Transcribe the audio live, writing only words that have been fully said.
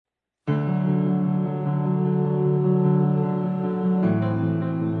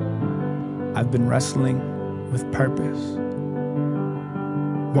I've been wrestling with purpose.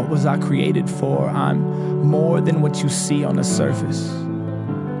 What was I created for? I'm more than what you see on the surface.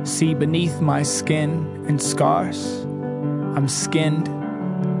 See beneath my skin and scars, I'm skinned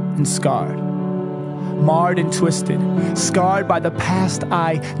and scarred, marred and twisted, scarred by the past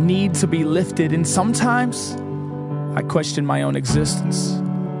I need to be lifted. And sometimes I question my own existence.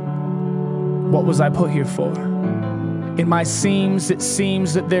 What was I put here for? In my seams, it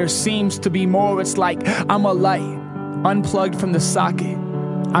seems that there seems to be more. It's like I'm a light, unplugged from the socket.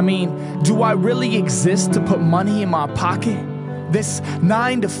 I mean, do I really exist to put money in my pocket? This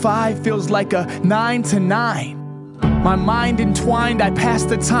 9 to 5 feels like a 9 to 9. My mind entwined, I pass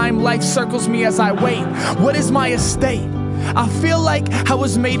the time, life circles me as I wait. What is my estate? I feel like I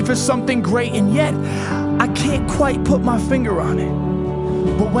was made for something great, and yet I can't quite put my finger on it.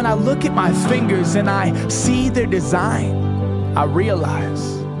 But when I look at my fingers and I see their design, I realize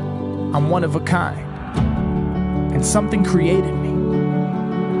I'm one of a kind, and something created me.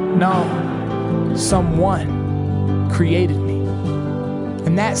 No, someone created me.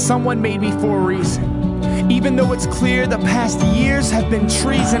 And that someone made me for a reason. Even though it's clear the past years have been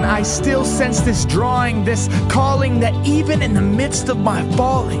treason, I still sense this drawing, this calling, that even in the midst of my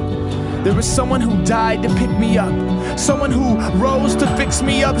falling, there was someone who died to pick me up, someone who rose to fix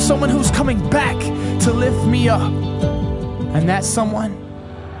me up, someone who's coming back to lift me up. And that someone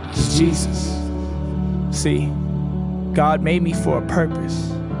is Jesus. See, God made me for a purpose.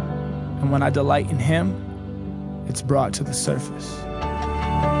 And when I delight in Him, it's brought to the surface.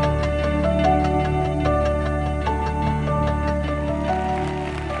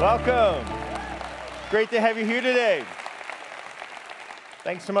 Welcome. Great to have you here today.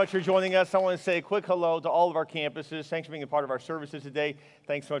 Thanks so much for joining us. I want to say a quick hello to all of our campuses. Thanks for being a part of our services today.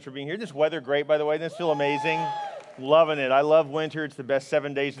 Thanks so much for being here. This weather great, by the way. Doesn't it feel amazing? Loving it. I love winter. It's the best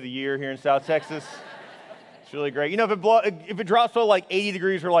 7 days of the year here in South Texas. It's really great. You know, if it drops below like 80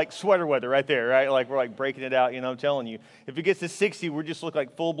 degrees, we're like sweater weather right there, right? Like we're like breaking it out, you know, I'm telling you. If it gets to 60, we just look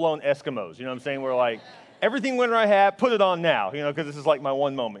like full-blown Eskimos, you know what I'm saying? We're like, everything winter I have, put it on now, you know, because this is like my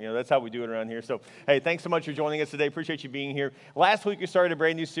one moment. You know, that's how we do it around here. So, hey, thanks so much for joining us today. Appreciate you being here. Last week, we started a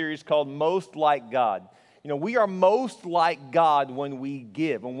brand new series called Most Like God. You know, we are most like God when we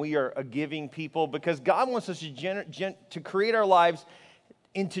give, when we are a giving people, because God wants us to create our lives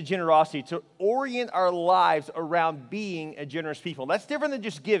into generosity, to orient our lives around being a generous people. That's different than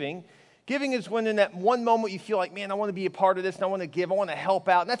just giving. Giving is when in that one moment you feel like, man, I want to be a part of this, and I want to give, I want to help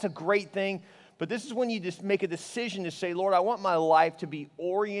out, and that's a great thing. But this is when you just make a decision to say, Lord, I want my life to be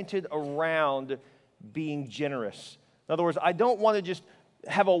oriented around being generous. In other words, I don't want to just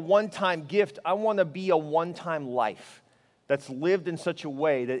have a one-time gift. I want to be a one-time life that's lived in such a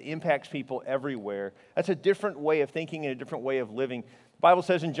way that impacts people everywhere. That's a different way of thinking and a different way of living. The Bible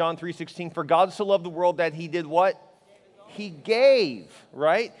says in John 3:16, for God so loved the world that He did what? He gave,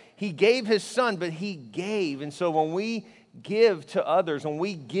 right? He gave His Son, but He gave. And so when we give to others, when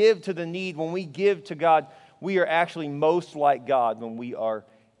we give to the need, when we give to God, we are actually most like God when we are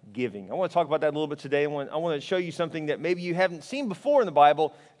giving. I want to talk about that a little bit today. I want to show you something that maybe you haven't seen before in the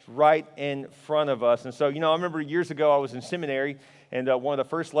Bible. It's right in front of us. And so, you know, I remember years ago I was in seminary, and one of the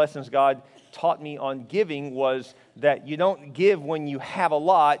first lessons God taught me on giving was that you don't give when you have a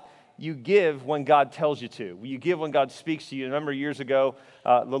lot. You give when God tells you to. You give when God speaks to you. I remember years ago,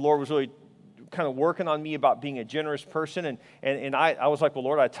 the Lord was really kind of working on me about being a generous person, and I was like, well,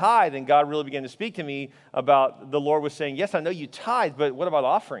 Lord, I tithe, and God really began to speak to me about, the Lord was saying, yes, I know you tithe, but what about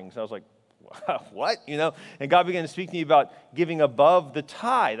offerings? I was like, what? You know, and God began to speak to me about giving above the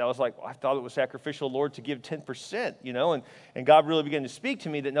tithe. I was like, well, I thought it was sacrificial, Lord, to give 10%, you know, and God really began to speak to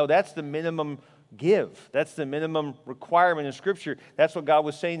me that, no, that's the minimum give. That's the minimum requirement in Scripture. That's what God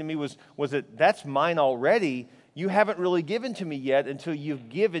was saying to me was that that's mine already. You haven't really given to me yet until you've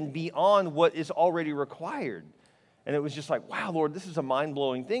given beyond what is already required. And it was just like, wow, Lord, this is a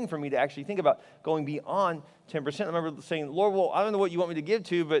mind-blowing thing for me to actually think about going beyond 10%. I remember saying, Lord, well, I don't know what you want me to give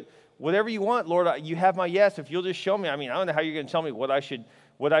to, but whatever you want, Lord, you have my yes. If you'll just show me, I mean, I don't know how you're going to tell me what I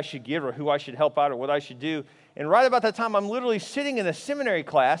should give or who I should help out or what I should do. And right about that time, I'm literally sitting in a seminary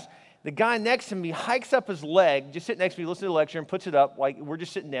class. The guy next to me hikes up his leg, just sitting next to me, listens to the lecture, and puts it up like we're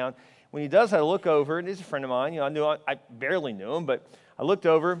just sitting down. When he does, I look over, and he's a friend of mine. You know, I barely knew him, but I looked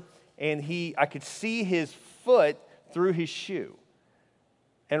over, and I could see his foot through his shoe.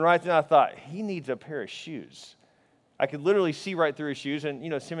 And right then I thought, he needs a pair of shoes. I could literally see right through his shoes. And,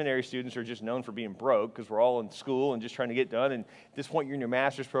 seminary students are just known for being broke because we're all in school and just trying to get done. And at this point, you're in your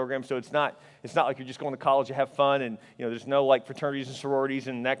master's program, so it's not like you're just going to college to have fun and, there's no, like, fraternities and sororities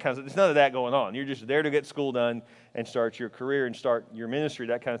and that kind of stuff. There's none of that going on. You're just there to get school done and start your career and start your ministry,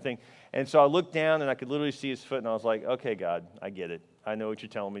 that kind of thing. And so I looked down, and I could literally see his foot, and I was like, okay, God, I get it. I know what you're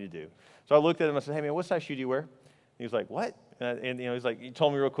telling me to do. So I looked at him, I said, hey, man, what size shoe do you wear? He was like, what? And he's like, he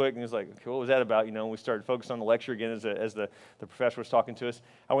told me real quick, and he was like, okay, what was that about? And we started focusing on the lecture again as the professor was talking to us.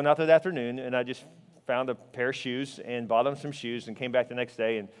 I went out that afternoon, and I just found a pair of shoes and bought him some shoes and came back the next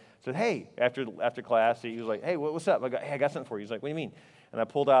day and said, hey, after class, he was like, hey, what's up? I got something for you. He's like, what do you mean? And I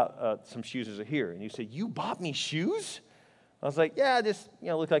pulled out some shoes as a here. And he said, you bought me shoes? I was like, yeah, this,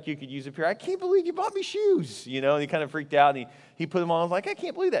 looked like you could use a pair. I can't believe you bought me shoes, And he kind of freaked out, and he put them on. I was like, I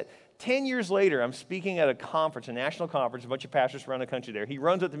can't believe that. 10 years later, I'm speaking at a conference, a national conference, a bunch of pastors around the country there. He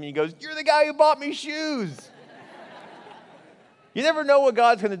runs up to me and he goes, you're the guy who bought me shoes. You never know what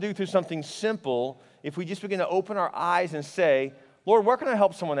God's going to do through something simple if we just begin to open our eyes and say, Lord, where can I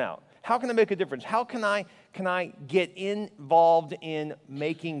help someone out? How can I make a difference? How can I get involved in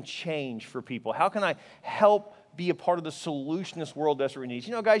making change for people? How can I help be a part of the solution this world desperately needs?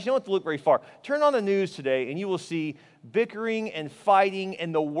 Guys, you don't have to look very far. Turn on the news today and you will see bickering and fighting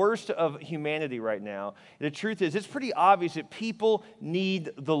and the worst of humanity right now. The truth is, it's pretty obvious that people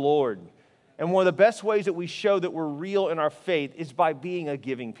need the Lord. And one of the best ways that we show that we're real in our faith is by being a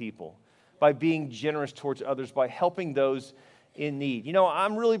giving people, by being generous towards others, by helping those in need.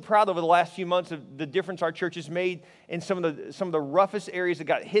 I'm really proud over the last few months of the difference our church has made in some of the roughest areas that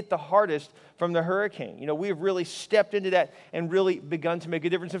got hit the hardest from the hurricane. We have really stepped into that and really begun to make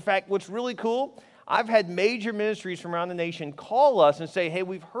a difference. In fact, what's really cool, I've had major ministries from around the nation call us and say, hey,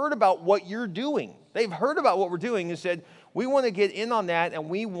 we've heard about what you're doing. They've heard about what we're doing and said, we want to get in on that and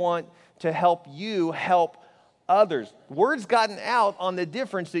we want to help you help others. Word's gotten out on the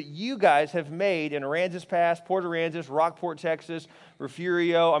difference that you guys have made in Aransas Pass, Port Aransas, Rockport, Texas,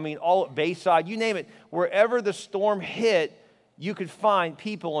 Refugio, all Bayside, you name it. Wherever the storm hit, you could find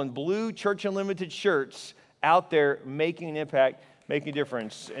people in blue Church Unlimited shirts out there making an impact, making a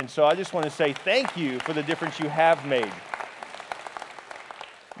difference. And so I just want to say thank you for the difference you have made.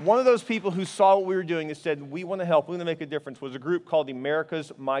 One of those people who saw what we were doing and said, we want to help, we want to make a difference, was a group called the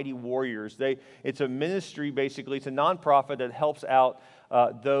America's Mighty Warriors. It's a ministry, basically. It's a nonprofit that helps out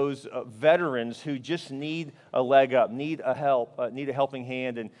those veterans who just need a leg up, need a helping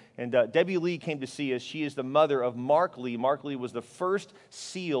hand. And Debbie Lee came to see us. She is the mother of Mark Lee. Mark Lee was the first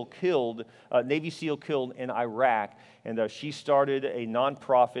SEAL killed, Navy SEAL killed in Iraq. And she started a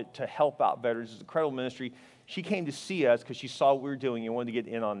nonprofit to help out veterans. It's an incredible ministry. She came to see us because she saw what we were doing and wanted to get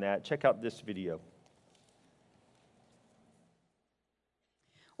in on that. Check out this video.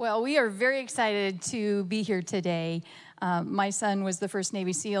 Well, we are very excited to be here today. My son was the first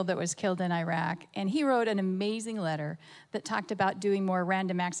Navy SEAL that was killed in Iraq, and he wrote an amazing letter that talked about doing more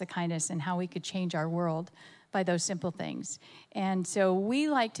random acts of kindness and how we could change our world by those simple things. And so we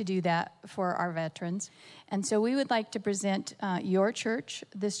like to do that for our veterans. And so we would like to present your church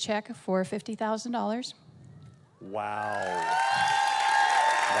this check for $50,000. Wow.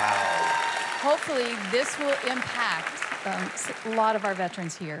 Hopefully this will impact a lot of our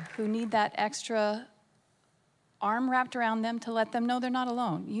veterans here who need that extra arm wrapped around them to let them know they're not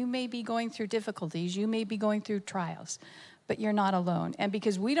alone. You may be going through difficulties, you may be going through trials, but you're not alone. And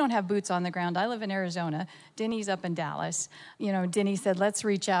because we don't have boots on the ground, I live in Arizona, Denny's up in Dallas. Denny said, let's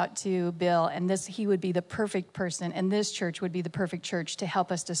reach out to Bill, and he would be the perfect person, and this church would be the perfect church to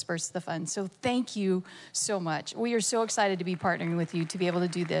help us disperse the funds. So thank you so much. We are so excited to be partnering with you to be able to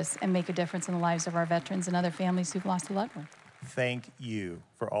do this and make a difference in the lives of our veterans and other families who've lost a loved one. Thank you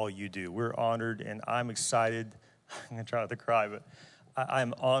for all you do. We're honored, and I'm excited. I'm going to try not to cry, but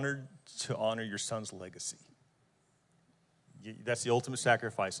I'm honored to honor your son's legacy. That's the ultimate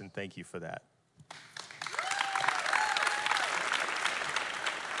sacrifice, and thank you for that.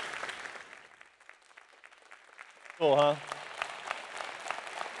 Cool, huh?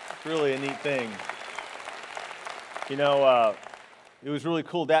 It's really a neat thing. It was really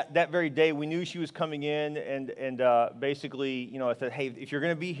cool. That very day, we knew she was coming in, and basically, I said, hey, if you're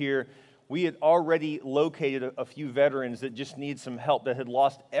going to be here, we had already located a few veterans that just need some help, that had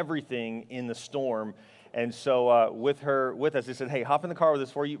lost everything in the storm. And so with us, they said, hey, hop in the car with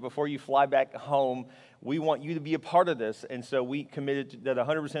us before you fly back home. we want you to be a part of this. And so we committed that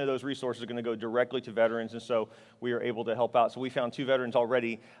 100% of those resources are going to go directly to veterans. And so we are able to help out. So we found 2 veterans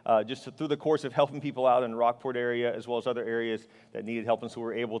already just through the course of helping people out in the Rockport area as well as other areas that needed help. And so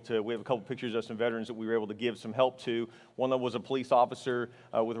we have a couple pictures of some veterans that we were able to give some help to. One of them was a police officer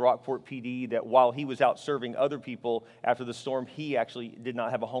with Rockport PD that while he was out serving other people after the storm, he actually did not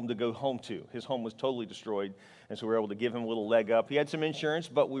have a home to go home to. His home was totally destroyed. And so we were able to give him a little leg up. He had some insurance,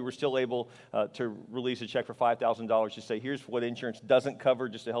 but we were still able to release a check for $5,000 to say, here's what insurance doesn't cover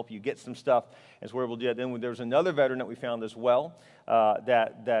just to help you get some stuff. And so we were able to do that. Then there was another veteran that we found as well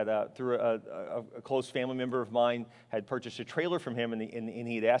that through a close family member of mine had purchased a trailer from him. And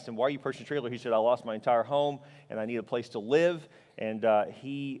he had asked him, why are you purchasing a trailer? He said, I lost my entire home and I need a place to live. And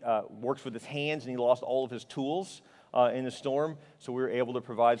he works with his hands and he lost all of his tools in the storm, so we were able to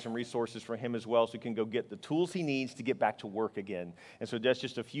provide some resources for him as well so he can go get the tools he needs to get back to work again. And so that's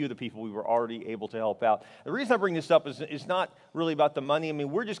just a few of the people we were already able to help out. The reason I bring this up is not really about the money. I mean,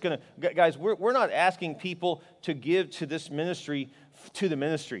 we're just going to, guys, we're not asking people to give to this ministry, to the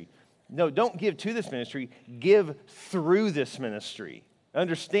ministry. No, don't give to this ministry, give through this ministry.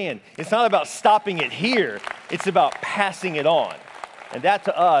 Understand, it's not about stopping it here, it's about passing it on. And that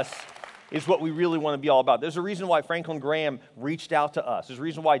to us is what we really want to be all about. There's a reason why Franklin Graham reached out to us. There's a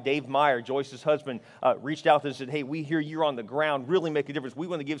reason why Dave Meyer, Joyce's husband, reached out to us and said, hey, we hear you're on the ground, really make a difference. We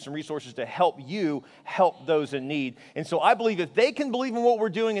want to give some resources to help you help those in need. And so I believe if they can believe in what we're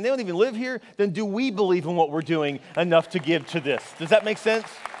doing and they don't even live here, then do we believe in what we're doing enough to give to this? Does that make sense?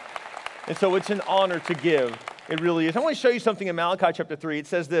 And so it's an honor to give. It really is. I want to show you something in Malachi chapter 3. It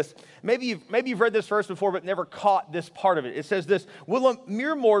says this. Maybe you've read this verse before, but never caught this part of it. It says this, will a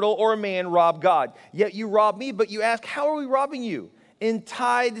mere mortal or a man rob God? Yet you rob me, but you ask, how are we robbing you? In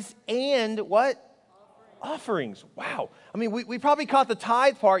tithes and what? Offerings. Wow. I mean, we probably caught the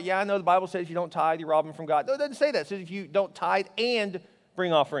tithe part. Yeah, I know the Bible says if you don't tithe, you're robbing from God. No, it doesn't say that. It says if you don't tithe and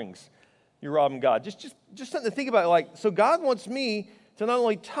bring offerings, you're robbing God. Just something to think about. Like, so God wants me to not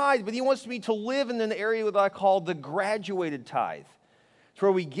only tithe, but he wants me to live in an area that I call the graduated tithe. It's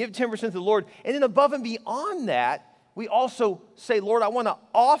where we give 10% to the Lord. And then above and beyond that, we also say, Lord, I want to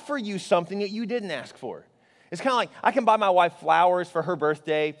offer you something that you didn't ask for. It's kind of like I can buy my wife flowers for her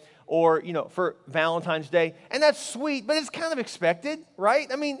birthday or, for Valentine's Day. And that's sweet, but it's kind of expected, right?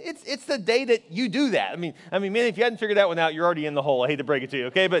 I mean, it's the day that you do that. I mean, man, if you hadn't figured that one out, you're already in the hole. I hate to break it to you,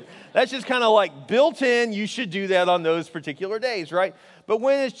 okay? But that's just kind of like built in. You should do that on those particular days, right? But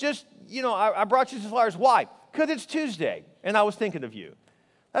when it's just, I brought you some flowers. Why? Because it's Tuesday, and I was thinking of you.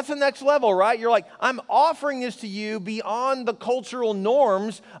 That's the next level, right? You're like, I'm offering this to you beyond the cultural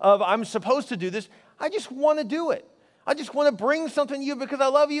norms of I'm supposed to do this. I just want to do it. I just want to bring something to you because I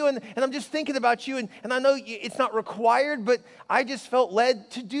love you and I'm just thinking about you. And I know it's not required, but I just felt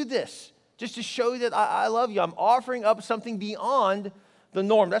led to do this just to show you that I love you. I'm offering up something beyond the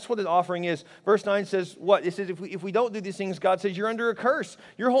norm. That's what an offering is. Verse 9 says what? It says if we don't do these things, God says you're under a curse,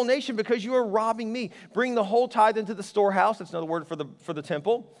 your whole nation, because you are robbing me. Bring the whole tithe into the storehouse. That's another word for the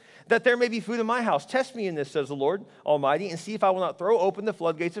temple. That there may be food in my house. Test me in this, says the Lord Almighty, and see if I will not throw open the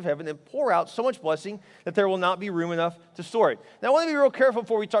floodgates of heaven and pour out so much blessing that there will not be room enough to store it. Now, I want to be real careful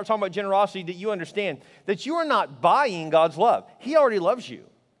before we start talking about generosity that you understand that you are not buying God's love. He already loves you.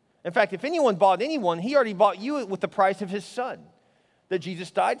 In fact, if anyone bought anyone, he already bought you with the price of his son, that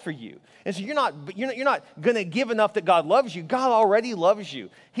Jesus died for you. And so you're not going to give enough that God loves you. God already loves you.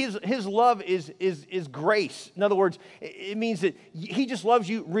 His love is grace. In other words, it means that he just loves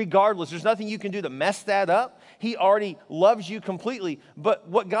you regardless. There's nothing you can do to mess that up. He already loves you completely. But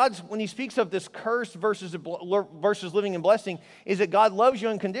when he speaks of this curse versus living in blessing, is that God loves you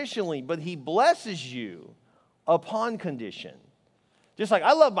unconditionally, but he blesses you upon condition. Just like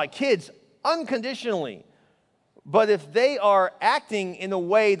I love my kids unconditionally. But if they are acting in a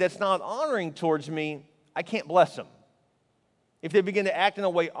way that's not honoring towards me, I can't bless them. If they begin to act in a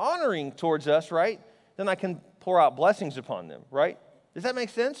way honoring towards us, right, then I can pour out blessings upon them, right? Does that make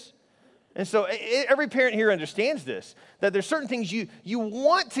sense? And so every parent here understands this, that there's certain things you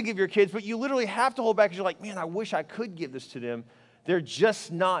want to give your kids, but you literally have to hold back because you're like, man, I wish I could give this to them. They're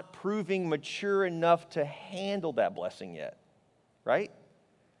just not proving mature enough to handle that blessing yet, right?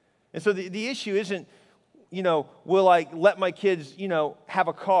 And so the issue isn't, will I let my kids, have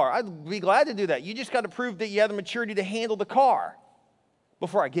a car? I'd be glad to do that. You just got to prove that you have the maturity to handle the car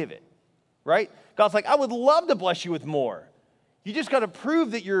before I give it, right? God's like, I would love to bless you with more. You just got to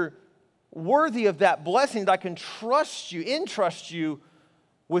prove that you're worthy of that blessing, that I can entrust you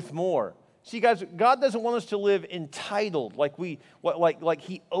with more. See, guys, God doesn't want us to live entitled, like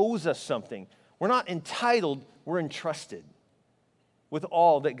he owes us something. We're not entitled, we're entrusted with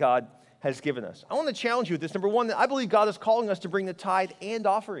all that God has given us. I want to challenge you with this. Number one, that I believe God is calling us to bring the tithe and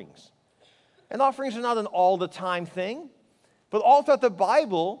offerings. And offerings are not an all-the-time thing, but all throughout the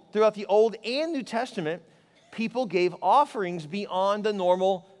Bible, throughout the Old and New Testament, people gave offerings beyond the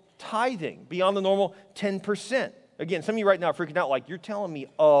normal tithing, beyond the normal 10%. Again, some of you right now are freaking out like, you're telling me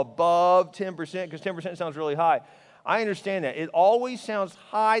above 10% because 10% sounds really high. I understand that. It always sounds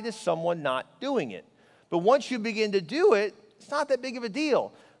high to someone not doing it. But once you begin to do it, it's not that big of a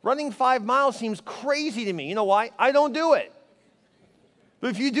deal. Running 5 miles seems crazy to me. You know why? I don't do it.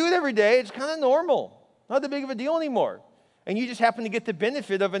 But if you do it every day, it's kind of normal. Not that big of a deal anymore. And you just happen to get the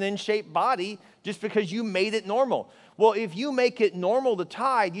benefit of an in-shape body just because you made it normal. Well, if you make it normal to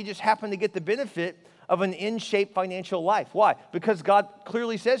tithe, you just happen to get the benefit of an in-shape financial life. Why? Because God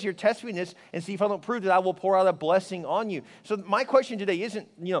clearly says here, test me this and see if I don't prove that I will pour out a blessing on you. So my question today isn't,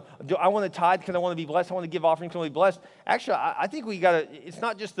 do I want to tithe because I want to be blessed? I want to give offerings because I want to be blessed. Actually, I think we got to, it's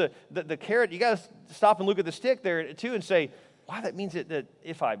not just the carrot. You got to stop and look at the stick there too and say, wow, that means that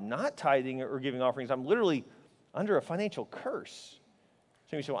if I'm not tithing or giving offerings, I'm literally under a financial curse.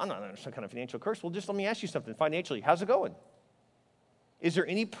 So you say, well, I'm not under some kind of financial curse. Well, just let me ask you something. Financially, how's it going? Is there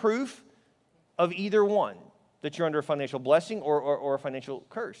any proof of either one, that you're under a financial blessing or a financial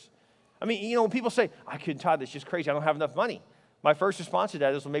curse? I mean, when people say, I couldn't tithe, it's just crazy, I don't have enough money. My first response to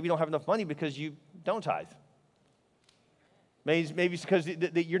that is, well, maybe you don't have enough money because you don't tithe. Maybe it's because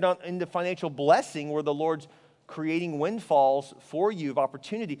that you're not in the financial blessing where the Lord's creating windfalls for you of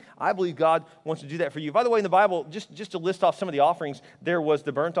opportunity. I believe God wants to do that for you. By the way, in the Bible, just to list off some of the offerings, there was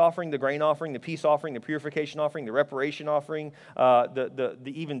the burnt offering, the grain offering, the peace offering, the purification offering, the reparation offering, the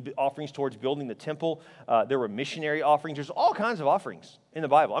even offerings towards building the temple. There were missionary offerings. There's all kinds of offerings in the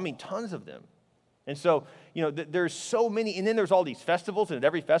Bible. I mean, tons of them. And so, there's so many. And then there's all these festivals, and at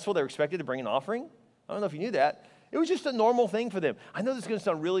every festival, they're expected to bring an offering. I don't know if you knew that. It was just a normal thing for them. I know this is going to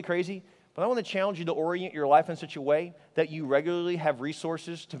sound really crazy, but I want to challenge you to orient your life in such a way that you regularly have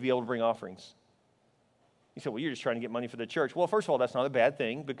resources to be able to bring offerings. You say, well, you're just trying to get money for the church. Well, first of all, that's not a bad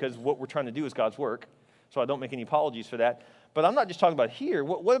thing because what we're trying to do is God's work. So I don't make any apologies for that. But I'm not just talking about here.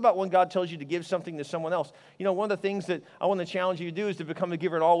 What about when God tells you to give something to someone else? One of the things that I want to challenge you to do is to become a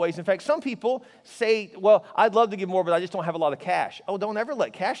giver in all ways. In fact, some people say, well, I'd love to give more, but I just don't have a lot of cash. Oh, don't ever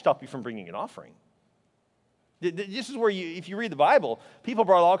let cash stop you from bringing an offering. This is where if you read the Bible, people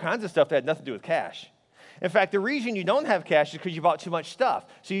brought all kinds of stuff that had nothing to do with cash. In fact, the reason you don't have cash is because you bought too much stuff.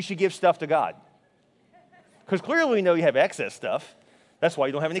 So you should give stuff to God. Because clearly we know you have excess stuff. That's why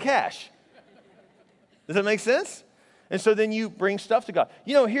you don't have any cash. Does that make sense? And so then you bring stuff to God.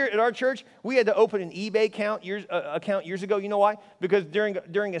 Here at our church, we had to open an eBay account years ago. You know why? Because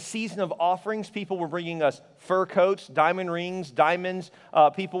during a season of offerings, people were bringing us fur coats, diamond rings, diamonds.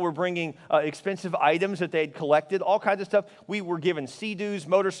 People were bringing expensive items that they had collected, all kinds of stuff. We were given Sea-Doos,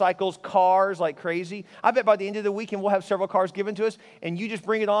 motorcycles, cars like crazy. I bet by the end of the weekend, we'll have several cars given to us, and you just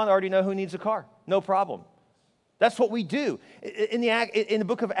bring it on. I already know who needs a car. No problem. That's what we do. In the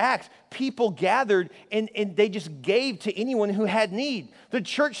book of Acts, people gathered and they just gave to anyone who had need. The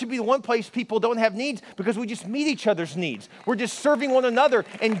church should be the one place people don't have needs because we just meet each other's needs. We're just serving one another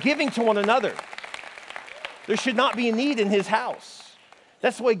and giving to one another. There should not be a need in his house.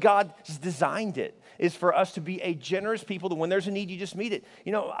 That's the way God has designed it, is for us to be a generous people that when there's a need, you just meet it.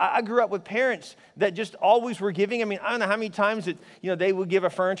 I grew up with parents that just always were giving. I mean, I don't know how many times that, they would give a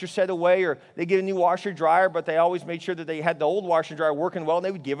furniture set away or they give a new washer dryer, but they always made sure that they had the old washer dryer working well and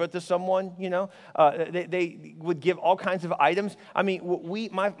they would give it to someone, They would give all kinds of items. I mean,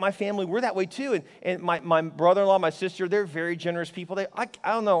 my family, we're that way too. And my brother-in-law, my sister, they're very generous people. I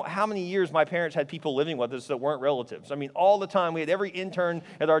don't know how many years my parents had people living with us that weren't relatives. I mean, all the time. We had every intern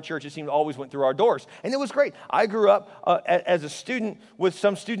at our church, it seemed, always went through our doors. And it was great. I grew up as a student with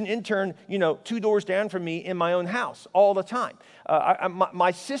some student intern, 2 doors down from me in my own house all the time.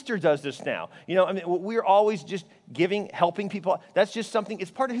 My sister does this now. We're always just giving, helping people. That's just something,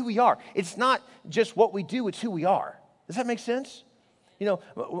 it's part of who we are. It's not just what we do, it's who we are. Does that make sense?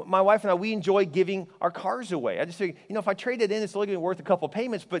 My wife and I, we enjoy giving our cars away. I just think, if I trade it in, it's only going to be worth a couple of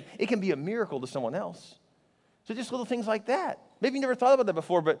payments, but it can be a miracle to someone else. So just little things like that. Maybe you never thought about that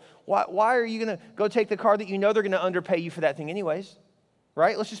before, but why are you going to go take the car that they're going to underpay you for that thing anyways?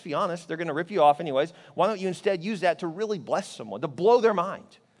 Right? Let's just be honest. They're going to rip you off anyways. Why don't you instead use that to really bless someone, to blow their mind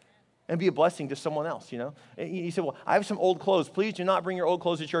and be a blessing to someone else, And you say, well, I have some old clothes. Please do not bring your old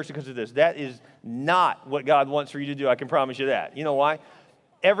clothes to church because of this. That is not what God wants for you to do. I can promise you that. You know why?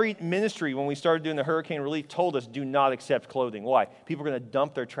 Every ministry, when we started doing the hurricane relief, told us do not accept clothing. Why? People are going to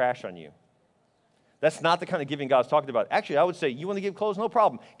dump their trash on you. That's not the kind of giving God's talking about. Actually, I would say, you want to give clothes? No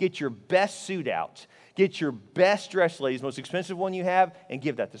problem. Get your best suit out. Get your best dress, ladies, most expensive one you have, and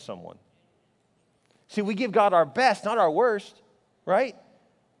give that to someone. See, we give God our best, not our worst, right?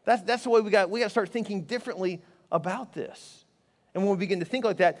 That's the way we got to start thinking differently about this. And when we begin to think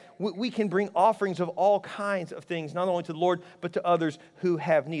like that, we can bring offerings of all kinds of things, not only to the Lord, but to others who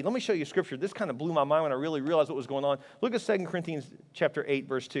have need. Let me show you a scripture. This kind of blew my mind when I really realized what was going on. Look at 2 Corinthians chapter 8,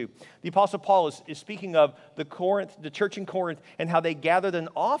 verse 2. The Apostle Paul is speaking of the church in Corinth, and how they gathered an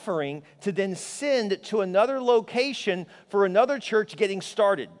offering to then send to another location for another church getting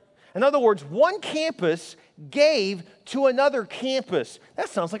started. In other words, one campus gave to another campus. That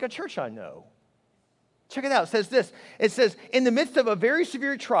sounds like a church I know. Check it out. It says this. It says, in the midst of a very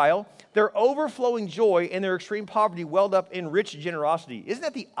severe trial, their overflowing joy and their extreme poverty welled up in rich generosity. Isn't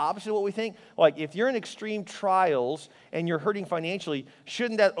that the opposite of what we think? Like, if you're in extreme trials and you're hurting financially,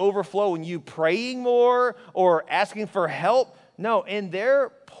 shouldn't that overflow in you praying more or asking for help? No, in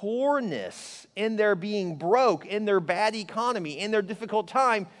their poorness, in their being broke, in their bad economy, in their difficult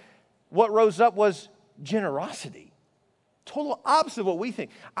time, what rose up was generosity. Total opposite of what we think.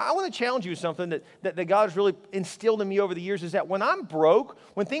 I want to challenge you with something that God has really instilled in me over the years, is that when I'm broke,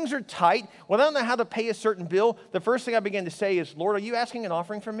 when things are tight, when I don't know how to pay a certain bill, the first thing I begin to say is, Lord, are you asking an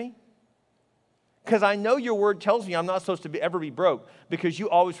offering from me? Because I know your word tells me I'm not supposed to ever be broke, because you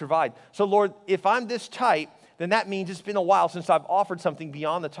always provide. So Lord, if I'm this tight, then that means it's been a while since I've offered something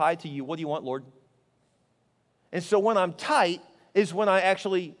beyond the tithe to you. What do you want, Lord? And so when I'm tight is when I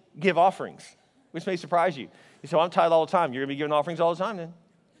actually give offerings, which may surprise you. You say, well, I'm tight all the time. You're going to be giving offerings all the time then.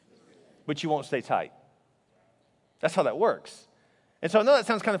 But you won't stay tight. That's how that works. And so I know that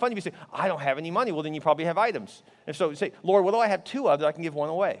sounds kind of funny. You say, I don't have any money. Well, then you probably have items. And so you say, Lord, what do I have two of that I can give one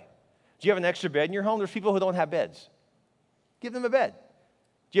away? Do you have an extra bed in your home? There's people who don't have beds. Give them a bed.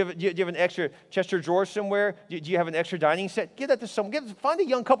 Do you have an extra chest of drawers somewhere? Do you have an extra dining set? Give that to someone. Find a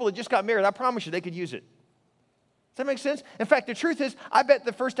young couple that just got married. I promise you they could use it. Does that make sense? In fact, the truth is, I bet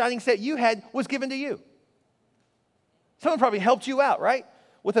the first dining set you had was given to you. Someone probably helped you out, right?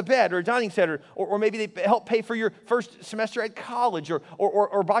 With a bed or a dining set, or maybe they helped pay for your first semester at college,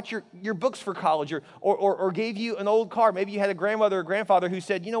 or bought your books for college, or gave you an old car. Maybe you had a grandmother or grandfather who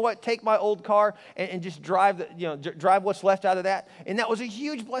said, you know what, take my old car and just drive what's left out of that. And that was a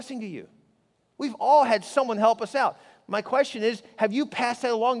huge blessing to you. We've all had someone help us out. My question is, have you passed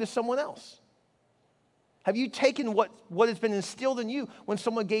that along to someone else? Have you taken what has been instilled in you when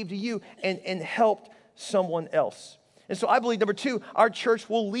someone gave to you and helped someone else? And so I believe, number two, our church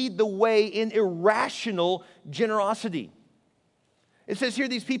will lead the way in irrational generosity. It says here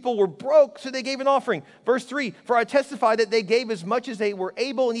these people were broke, so they gave an offering. Verse 3, for I testify that they gave as much as they were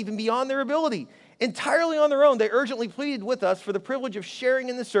able and even beyond their ability. Entirely on their own, they urgently pleaded with us for the privilege of sharing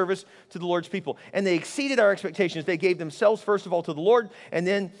in the service to the Lord's people. And they exceeded our expectations. They gave themselves, first of all, to the Lord, and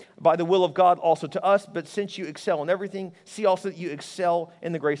then by the will of God also to us. But since you excel in everything, see also that you excel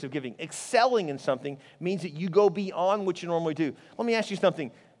in the grace of giving. Excelling in something means that you go beyond what you normally do. Let me ask you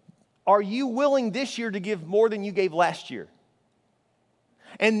something. Are you willing this year to give more than you gave last year?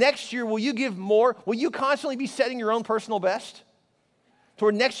 And next year, will you give more? Will you constantly be setting your own personal best?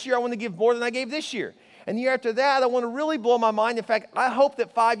 Toward next year, I want to give more than I gave this year. And the year after that, I want to really blow my mind. In fact, I hope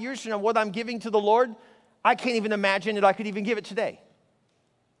that 5 years from now, what I'm giving to the Lord, I can't even imagine that I could even give it today.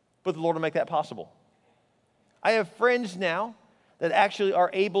 But the Lord will make that possible. I have friends now that actually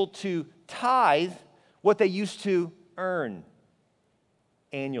are able to tithe what they used to earn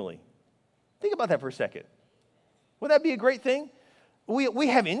annually. Think about that for a second. Would that be a great thing? We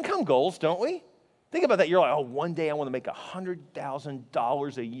have income goals, don't we? Think about that. You're like, oh, one day I want to make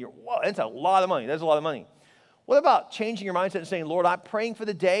 $100,000 a year. Whoa, that's a lot of money. That's a lot of money. What about changing your mindset and saying, Lord, I'm praying for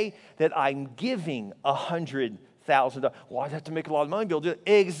the day that I'm giving $100,000. Well, I'd have to make a lot of money to be able to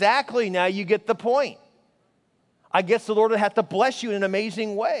do it. Exactly. Now you get the point. I guess the Lord would have to bless you in an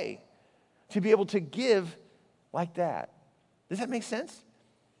amazing way to be able to give like that. Does that make sense?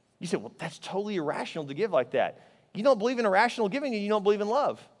 You say, well, that's totally irrational to give like that. You don't believe in irrational giving and you don't believe in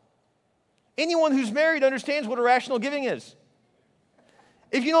love. Anyone who's married understands what irrational giving is.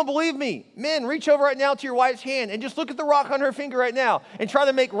 If you don't believe me, men, reach over right now to your wife's hand and just look at the rock on her finger right now and try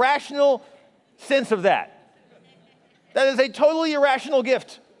to make rational sense of that. That is a totally irrational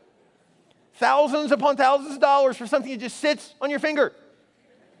gift. Thousands upon thousands of dollars for something that just sits on your finger.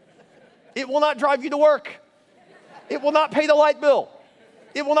 It will not drive you to work. It will not pay the light bill.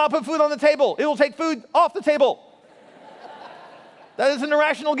 It will not put food on the table. It will take food off the table. That is an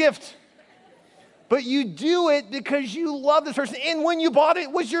irrational gift. But you do it because you love this person. And when you bought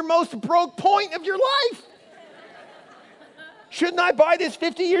it was your most broke point of your life. Shouldn't I buy this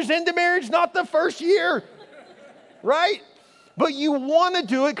 50 years into marriage, not the first year? Right? But you want to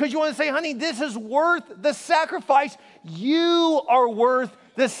do it because you want to say, honey, this is worth the sacrifice. You are worth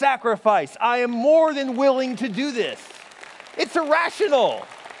the sacrifice. I am more than willing to do this. It's irrational.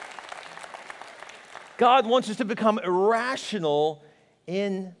 God wants us to become irrational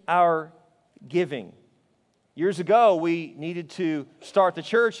in our giving. Years ago, we needed to start the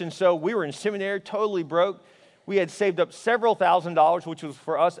church, and so we were in seminary, totally broke. We had saved up several $1,000s, which was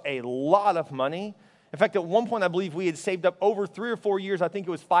for us a lot of money. In fact, at one point, I believe we had saved up over 3 or 4 years. I think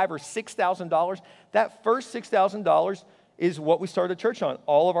it was $5,000 or $6,000. That first $6,000 is what we started the church on,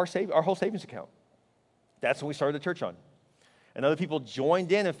 all of our whole savings account. That's what we started the church on. And other people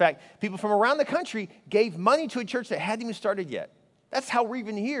joined in. In fact, people from around the country gave money to a church that hadn't even started yet. That's how we're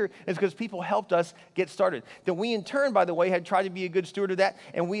even here, is because people helped us get started. Then we, in turn, by the way, had tried to be a good steward of that,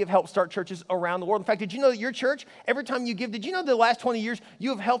 and we have helped start churches around the world. In fact, did you know that your church, every time you give, did you know the last 20 years, you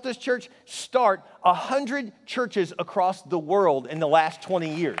have helped this church start 100 churches across the world in the last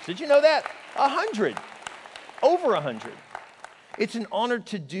 20 years? Did you know that? 100. Over 100. It's an honor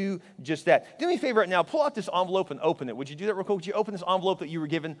to do just that. Do me a favor right now. Pull out this envelope and open it. Would you do that real quick? Would you open this envelope that you were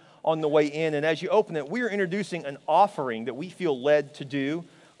given on the way in? And as you open it, we are introducing an offering that we feel led to do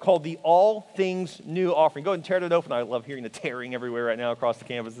called the All Things New offering. Go ahead and tear that open. I love hearing the tearing everywhere right now across the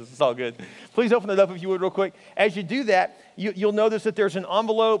campus. This is all good. Please open it up if you would real quick. As you do that, you'll notice that there's an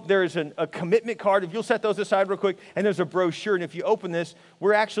envelope, there's a commitment card. If you'll set those aside real quick, and there's a brochure. And if you open this,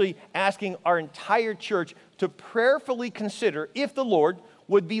 we're actually asking our entire church to prayerfully consider if the Lord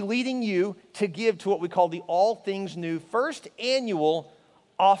would be leading you to give to what we call the All Things New first annual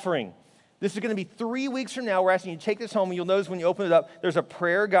offering. This is going to be 3 weeks from now. We're asking you to take this home, and you'll notice when you open it up, there's a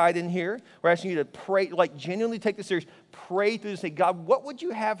prayer guide in here. We're asking you to pray, like genuinely take this serious. Pray through this. Say, God, what would you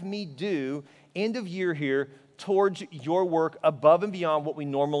have me do end of year here towards your work above and beyond what we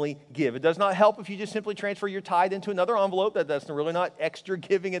normally give? It does not help if you just simply transfer your tithe into another envelope. That's really not extra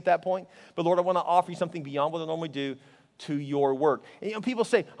giving at that point. But Lord, I want to offer you something beyond what I normally do to your work. And people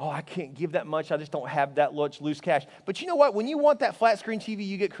say, oh, I can't give that much. I just don't have that much loose cash. But you know what? When you want that flat screen TV,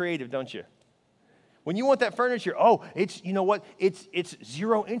 you get creative, don't you? When you want that furniture, it's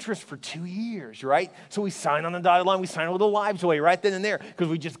 0 interest for 2 years, right? So we sign on the dotted line. We sign a little lives away right then and there because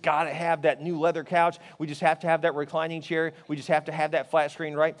we just got to have that new leather couch. We just have to have that reclining chair. We just have to have that flat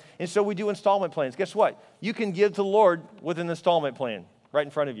screen, right? And so we do installment plans. Guess what? You can give to the Lord with an installment plan right in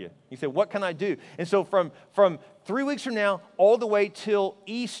front of you. You say, what can I do? And so from 3 weeks from now all the way till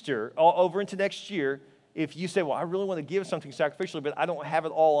Easter, all over into next year, if you say, well, I really want to give something sacrificially, but I don't have it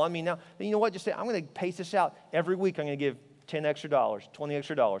all on me now, then you know what? Just say, I'm going to pace this out. Every week I'm going to give $10 extra, $20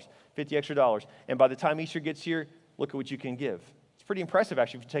 extra, $50 extra. And by the time Easter gets here, look at what you can give. It's pretty impressive,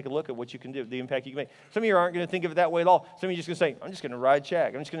 actually, if you take a look at what you can do, the impact you can make. Some of you aren't going to think of it that way at all. Some of you are just going to say, I'm just going to write a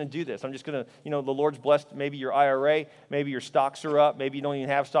check. I'm just going to do this. I'm just going to, the Lord's blessed maybe your IRA. Maybe your stocks are up. Maybe you don't even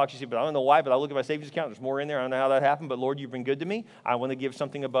have stocks. You say, but I don't know why, but I look at my savings account. There's more in there. I don't know how that happened, but Lord, you've been good to me. I want to give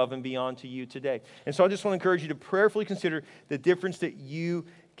something above and beyond to you today. And so I just want to encourage you to prayerfully consider the difference that you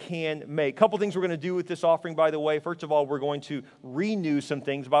can make. A couple things we're going to do with this offering, by the way. First of all, we're going to renew some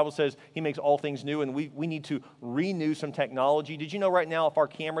things. The Bible says he makes all things new, and we need to renew some technology. Did you know right now if our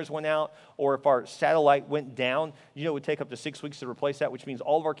cameras went out or if our satellite went down, it would take up to 6 weeks to replace that, which means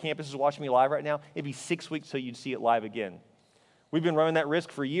all of our campuses watching me live right now, it'd be 6 weeks till you'd see it live again. We've been running that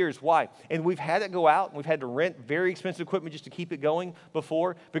risk for years. Why? And we've had it go out, and we've had to rent very expensive equipment just to keep it going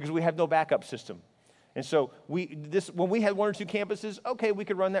before because we have no backup system. And so when we had 1 or 2 campuses, okay, we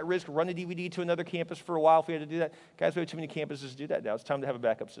could run that risk, run a DVD to another campus for a while if we had to do that. Guys, we have too many campuses to do that now. It's time to have a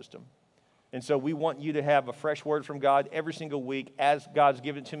backup system. And so we want you to have a fresh word from God every single week. As God's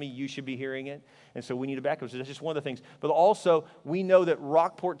given it to me, you should be hearing it. And so we need a backup system. That's just one of the things. But also, we know that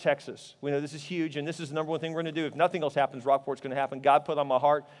Rockport, Texas, we know this is huge, and this is the number one thing we're going to do. If nothing else happens, Rockport's going to happen. God put on my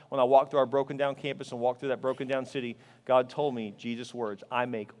heart when I walked through our broken down campus and walked through that broken down city, God told me, Jesus' words, I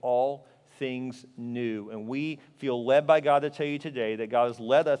make all things new. And we feel led by God to tell you today that God has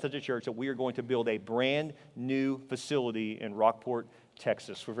led us as a church that we are going to build a brand new facility in Rockport,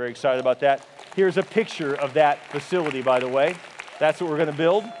 Texas. We're very excited about that. Here's a picture of that facility, by the way. That's what we're going to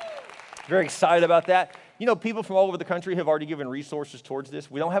build. Very excited about that. People from all over the country have already given resources towards this.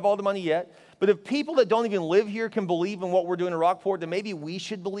 We don't have all the money yet. But if people that don't even live here can believe in what we're doing in Rockport, then maybe we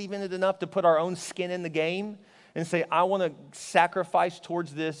should believe in it enough to put our own skin in the game and say, I want to sacrifice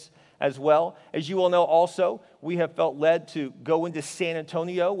towards this as well. As you all know also, we have felt led to go into San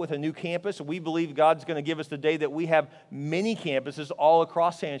Antonio with a new campus. We believe God's going to give us the day that we have many campuses all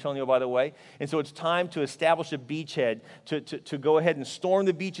across San Antonio, by the way. And so it's time to establish a beachhead, to go ahead and storm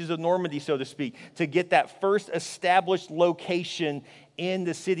the beaches of Normandy, so to speak, to get that first established location in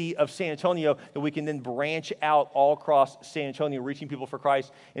the city of San Antonio that we can then branch out all across San Antonio, reaching people for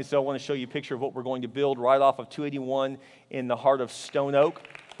Christ. And so I want to show you a picture of what we're going to build right off of 281 in the heart of Stone Oak.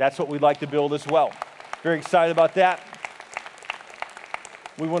 That's what we'd like to build as well. Very excited about that.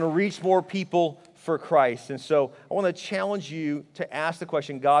 We want to reach more people for Christ. And so I want to challenge you to ask the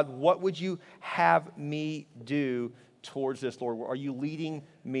question, God, what would you have me do towards this, Lord? Are you leading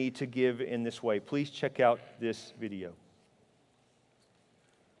me to give in this way? Please check out this video.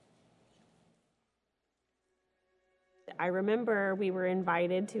 I remember we were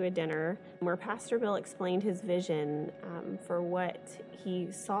invited to a dinner where Pastor Bill explained his vision for what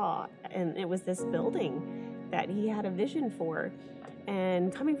he saw, and it was this building that he had a vision for.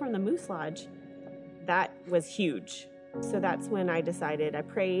 And coming from the Moose Lodge, that was huge. So that's when I decided, I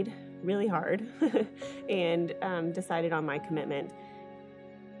prayed really hard and decided on my commitment.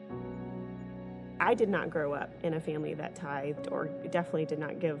 I did not grow up in a family that tithed, or definitely didn't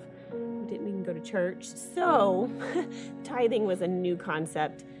even go to church. So tithing was a new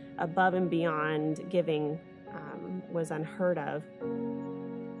concept. Above and beyond giving was unheard of.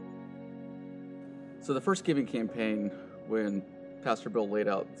 So the first giving campaign, when Pastor Bill laid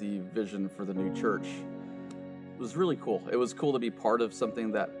out the vision for the new church, was really cool. It was cool to be part of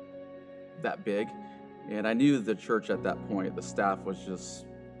something that big. And I knew the church at that point, the staff was just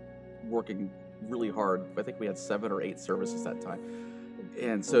working really hard. I think we had 7 or 8 services that time.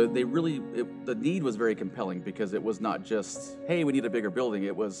 And so the need was very compelling, because it was not just, hey, we need a bigger building.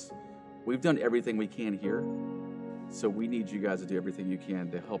 It was, we've done everything we can here, so we need you guys to do everything you can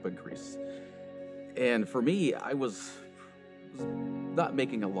to help increase. And for me, I was not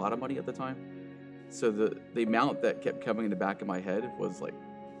making a lot of money at the time. So the amount that kept coming in the back of my head was like,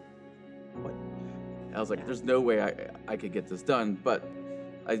 what? I was like, there's no way I could get this done. But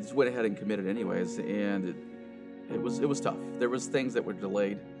I just went ahead and committed anyways, and it was tough. There was things that were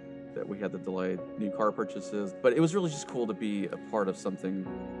delayed, that we had to delay, new car purchases, but it was really just cool to be a part of something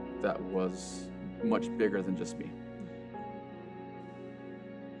that was much bigger than just me.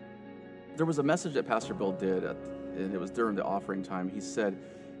 There was a message that Pastor Bill did, and it was during the offering time. He said,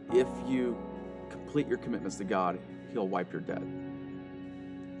 if you complete your commitments to God, He'll wipe your debt.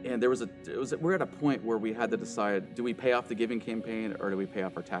 And we're at a point where we had to decide, do we pay off the giving campaign or do we pay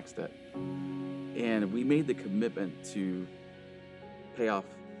off our tax debt? And we made the commitment to pay off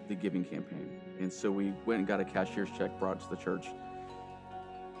the giving campaign. And so we went and got a cashier's check, brought it to the church,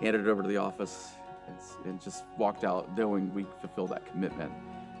 handed it over to the office, and just walked out knowing we fulfilled that commitment.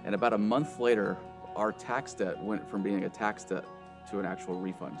 And about a month later, our tax debt went from being a tax debt to an actual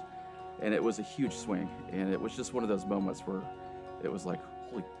refund. And it was a huge swing. And it was just one of those moments where it was like,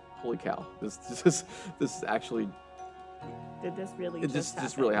 holy cow, this is actually, Did this really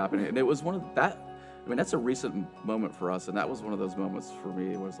just really happening? And it was one of that. I mean, that's a recent moment for us, and that was one of those moments for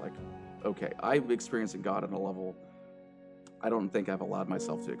me. It was like, okay, I'm experiencing God on a level I don't think I've allowed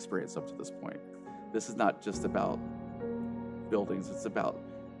myself to experience up to this point. This is not just about buildings; it's about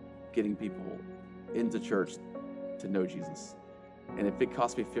getting people into church to know Jesus. And if it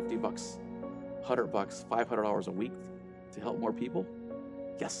costs me $50, $100, $500 a week to help more people,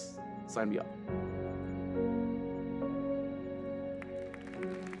 yes, sign me up.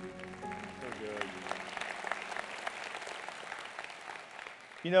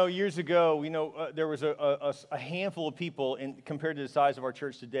 You know, years ago, there was a handful of people, compared to the size of our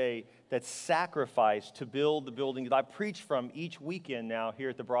church today, that sacrificed to build the building that I preach from each weekend now here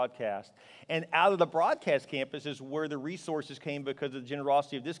at the broadcast. And out of the broadcast campus is where the resources came, because of the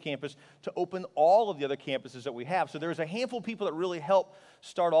generosity of this campus, to open all of the other campuses that we have. So there's a handful of people that really helped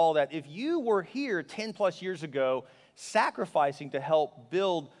start all that. If you were here 10 plus years ago sacrificing to help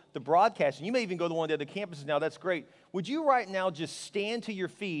build the broadcast, and you may even go to one of the other campuses now, that's great. Would you right now just stand to your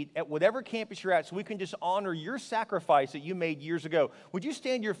feet at whatever campus you're at, so we can just honor your sacrifice that you made years ago? Would you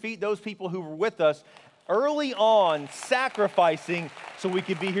stand to your feet, those people who were with us early on sacrificing so we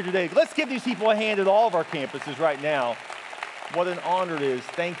could be here today? Let's give these people a hand at all of our campuses right now. What an honor it is.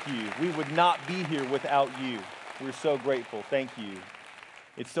 Thank you. We would not be here without you. We're so grateful. Thank you.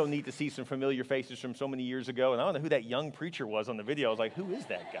 It's so neat to see some familiar faces from so many years ago. And I don't know who that young preacher was on the video. I was like, who is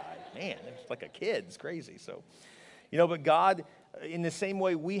that guy? Man, it's like a kid. It's crazy. So, but God, in the same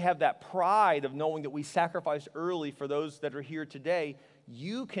way we have that pride of knowing that we sacrificed early for those that are here today,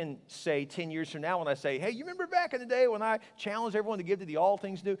 you can say 10 years from now when I say, hey, you remember back in the day when I challenged everyone to give to the All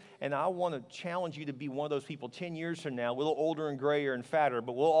Things New? And I want to challenge you to be one of those people 10 years from now, a little older and grayer and fatter,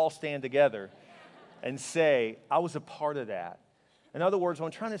 but we'll all stand together and say, I was a part of that. In other words, what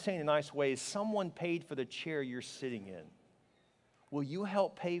I'm trying to say in a nice way is someone paid for the chair you're sitting in. Will you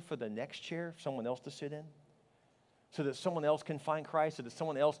help pay for the next chair for someone else to sit in? So that someone else can find Christ, so that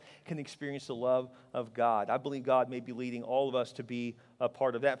someone else can experience the love of God. I believe God may be leading all of us to be a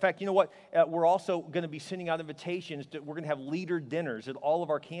part of that. In fact, you know what? We're also going to be sending out invitations. We're going to have leader dinners at all of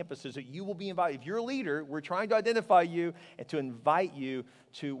our campuses that you will be invited. If you're a leader, we're trying to identify you and to invite you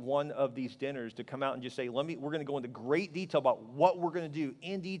to one of these dinners to come out and just say, we're going to go into great detail about what we're going to do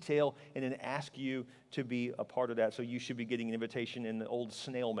in detail and then ask you to be a part of that. So you should be getting an invitation in the old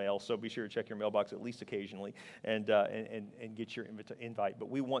snail mail. So be sure to check your mailbox at least occasionally and get your invite. But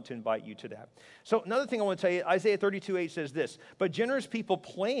we want to invite you to that. So another thing I want to tell you, Isaiah 32:8 says this, but generous people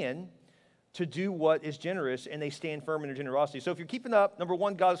plan to do what is generous, and they stand firm in their generosity. So if you're keeping up, number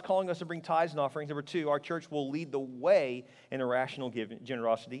one, God is calling us to bring tithes and offerings. Number two, our church will lead the way in irrational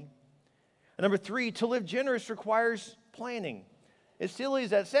generosity. And number three, to live generous requires planning. As silly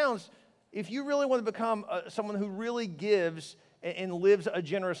as that sounds, if you really want to become someone who really gives and lives a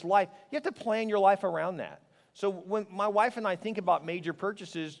generous life, you have to plan your life around that. So when my wife and I think about major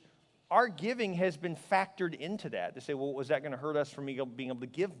purchases, our giving has been factored into that. To say, well, was that going to hurt us from being able to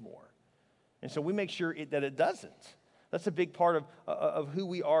give more? And so we make sure that it doesn't. That's a big part of who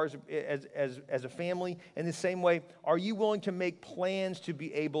we are as a family. In the same way, are you willing to make plans to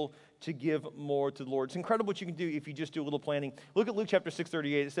be able to give more to the Lord? It's incredible what you can do if you just do a little planning. Look at Luke chapter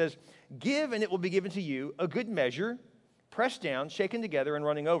 6:38. It says, give and it will be given to you, a good measure, pressed down, shaken together, and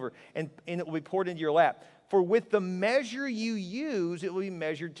running over, and it will be poured into your lap. For with the measure you use, it will be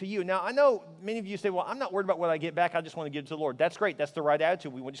measured to you. Now, I know many of you say, well, I'm not worried about what I get back. I just want to give to the Lord. That's great. That's the right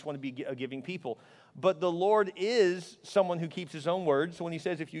attitude. We just want to be a giving people. But the Lord is someone who keeps his own word. So when he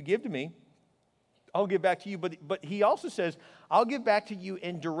says, if you give to me, I'll give back to you. But he also says, I'll give back to you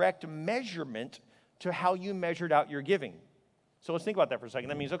in direct measurement to how you measured out your giving. So let's think about that for a second.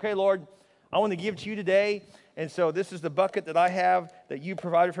 That means, okay, Lord, I want to give to you today, and so this is the bucket that I have that you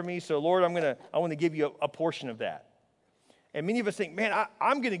provided for me. So, Lord, I want to give you a portion of that. And many of us think, man,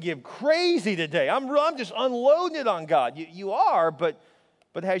 I'm going to give crazy today. I'm just unloading it on God. You are, but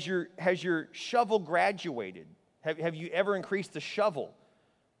has your shovel graduated? Have you ever increased the shovel,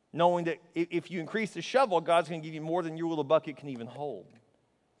 knowing that if you increase the shovel, God's going to give you more than your little bucket can even hold?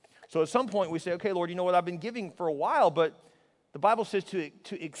 So at some point we say, okay, Lord, you know what? I've been giving for a while, but the Bible says to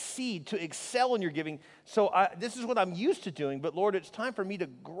exceed, to excel in your giving. So this is what I'm used to doing, but Lord, it's time for me to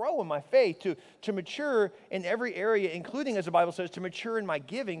grow in my faith, to mature in every area, including, as the Bible says, to mature in my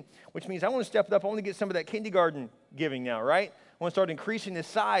giving, which means I want to step it up. I want to get some of that kindergarten giving now, right? I want to start increasing the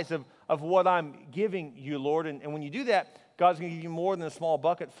size of what I'm giving you, Lord. And when you do that, God's going to give you more than a small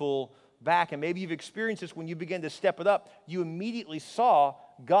bucket full back. And maybe you've experienced this when you begin to step it up. You immediately saw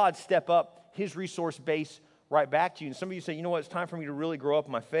God step up his resource base right back to you. And some of you say, you know what, it's time for me to really grow up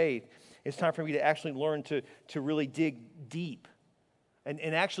in my faith. It's time for me to actually learn to really dig deep. And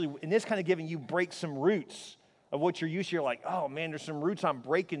actually, in this kind of giving, you break some roots of what you're used to. You're like, oh man, there's some roots I'm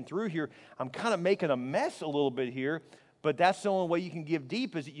breaking through here. I'm kind of making a mess a little bit here. But that's the only way you can give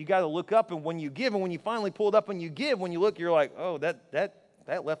deep, is that you got to look up, and when you give, and when you finally pull it up and you give, when you look, you're like, oh, that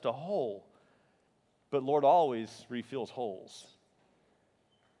left a hole. But Lord always refills holes.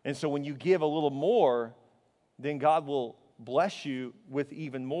 And so when you give a little more, then God will bless you with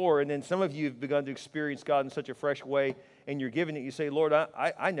even more. And then some of you have begun to experience God in such a fresh way, and you're giving it. You say, Lord,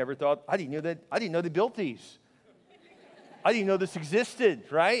 I never thought, I didn't know they built these. I didn't know this existed,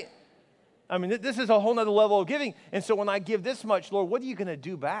 right? I mean, this is a whole nother level of giving. And so when I give this much, Lord, what are you going to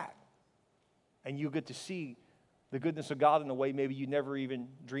do back? And you get to see the goodness of God in a way maybe you never even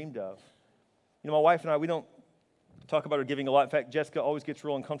dreamed of. You know, my wife and I, we don't talk about our giving a lot. In fact, Jessica always gets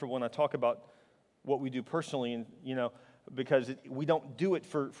real uncomfortable when I talk about what we do personally, and because we don't do it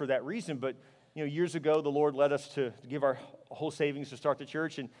for that reason. But years ago, the Lord led us to give our whole savings to start the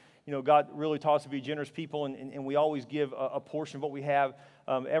church, and God really taught us to be generous people, and we always give a portion of what we have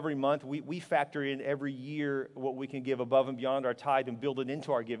every month. We factor in every year what we can give above and beyond our tithe and build it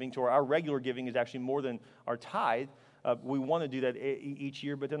into our giving. To our regular giving is actually more than our tithe. We want to do that each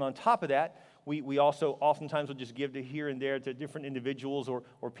year, but then on top of that, we also oftentimes will just give to here and there to different individuals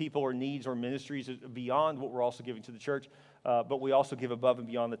or people or needs or ministries beyond what we're also giving to the church. But we also give above and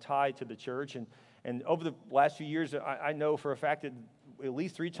beyond the tithe to the church. And over the last few years, I know for a fact that at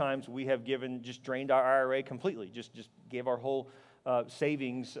least 3 times we have just drained our IRA completely, just gave our whole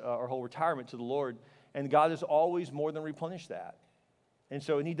savings, our whole retirement to the Lord. And God has always more than replenished that.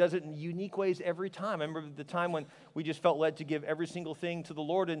 And he does it in unique ways every time. I remember the time when we just felt led to give every single thing to the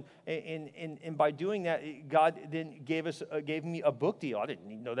Lord, and by doing that, God then gave me a book deal. I didn't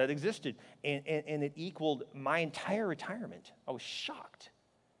even know that existed, and it equaled my entire retirement. I was shocked.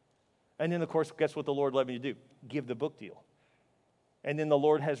 And then, of course, guess what the Lord led me to do? Give the book deal. And then the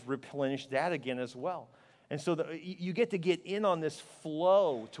Lord has replenished that again as well. And so you get to get in on this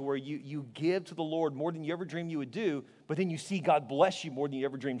flow to where you give to the Lord more than you ever dreamed you would do, but then you see God bless you more than you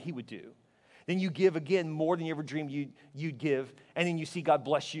ever dreamed he would do. Then you give again more than you ever dreamed you'd give, and then you see God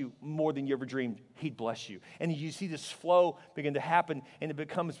bless you more than you ever dreamed he'd bless you. And you see this flow begin to happen, and it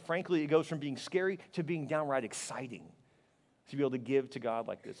becomes, frankly, it goes from being scary to being downright exciting to be able to give to God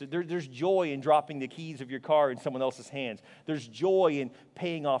like this. There's joy in dropping the keys of your car in someone else's hands. There's joy in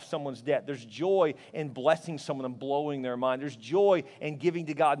paying off someone's debt. There's joy in blessing someone and blowing their mind. There's joy in giving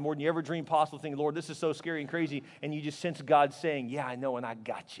to God more than you ever dreamed possible, thinking, Lord, this is so scary and crazy, and you just sense God saying, yeah, I know, and I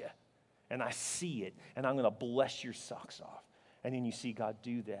got you, and I see it, and I'm going to bless your socks off. And then you see God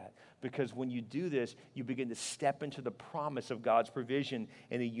do that. Because when you do this, you begin to step into the promise of God's provision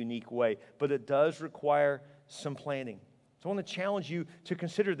in a unique way. But it does require some planning. So I want to challenge you to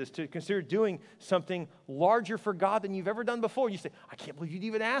consider this, to consider doing something larger for God than you've ever done before. You say, I can't believe you'd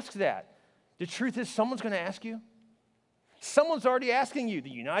even ask that. The truth is, someone's going to ask you. Someone's already asking you. The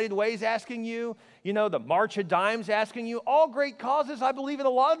United Way's asking you. The March of Dimes asking you. All great causes. I believe in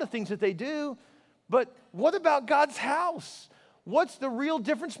a lot of the things that they do. But what about God's house? What's the real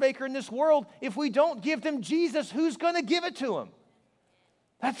difference maker in this world? If we don't give them Jesus, who's going to give it to them?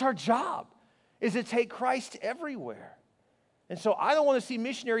 That's our job, is to take Christ everywhere. And so I don't want to see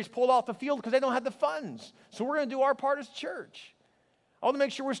missionaries pulled off the field because they don't have the funds. So we're going to do our part as church. I want to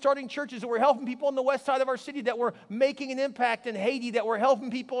make sure we're starting churches, that we're helping people on the west side of our city, that we're making an impact in Haiti, that we're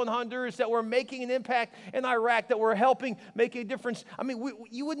helping people in Honduras, that we're making an impact in Iraq, that we're helping make a difference. I mean,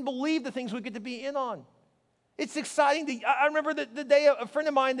 you wouldn't believe the things we get to be in on. It's exciting. I remember the day a friend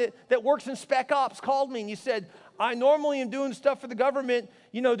of mine that works in Spec Ops called me and he said, I normally am doing stuff for the government,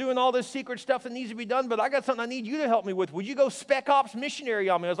 doing all this secret stuff that needs to be done, but I got something I need you to help me with. Would you go Spec Ops missionary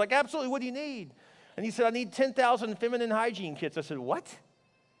on me? I was like, absolutely, what do you need? And he said, I need 10,000 feminine hygiene kits. I said, what?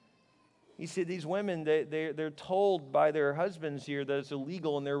 He said, these women, they're told by their husbands here that it's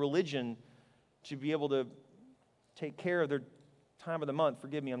illegal in their religion to be able to take care of their time of the month.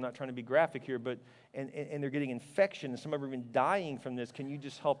 Forgive me, I'm not trying to be graphic here, but and they're getting infection, and some of them are even dying from this. Can you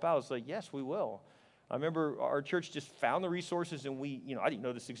just help out? It's like, yes, we will. I remember our church just found the resources, and I didn't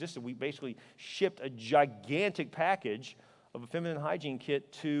know this existed. We basically shipped a gigantic package of a feminine hygiene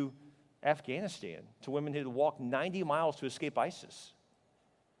kit to Afghanistan, to women who had walked 90 miles to escape ISIS.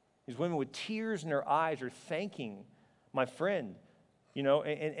 These women with tears in their eyes are thanking my friend.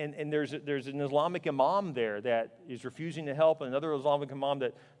 And there's an Islamic imam there that is refusing to help, and another Islamic imam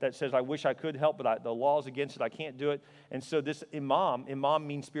that says, I wish I could help, but the law is against it, I can't do it. And so this imam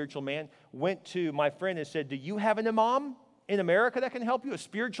means spiritual man, went to my friend and said, do you have an imam in America that can help you, a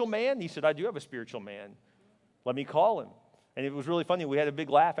spiritual man? He said, I do have a spiritual man. Let me call him. And it was really funny. We had a big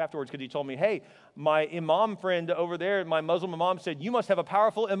laugh afterwards because he told me, hey, my imam friend over there, my Muslim imam, said, you must have a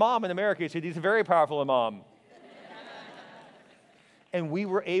powerful imam in America. He said, he's a very powerful imam. And we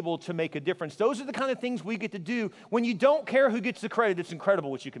were able to make a difference. Those are the kind of things we get to do. When you don't care who gets the credit, it's incredible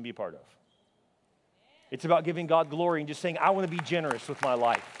what you can be a part of. It's about giving God glory and just saying, I want to be generous with my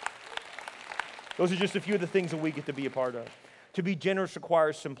life. Those are just a few of the things that we get to be a part of. To be generous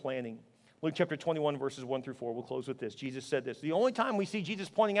requires some planning. Luke chapter 21, verses 1 through 4. We'll close with this. Jesus said this. The only time we see Jesus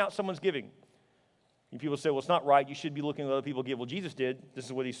pointing out someone's giving, and people say, well, it's not right. You should be looking at other people give. Well, Jesus did. This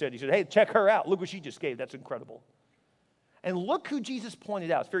is what he said. He said, hey, check her out. Look what she just gave. That's incredible. And look who Jesus pointed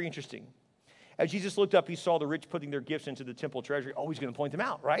out. It's very interesting. As Jesus looked up, he saw the rich putting their gifts into the temple treasury. Oh, he's going to point them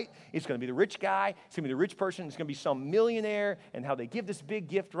out, right? It's going to be the rich guy. It's going to be the rich person. It's going to be some millionaire and how they give this big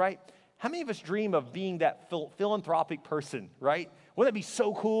gift, right? How many of us dream of being that philanthropic person, right? Wouldn't that be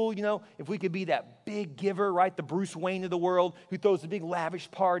so cool, if we could be that big giver, right? The Bruce Wayne of the world who throws a big lavish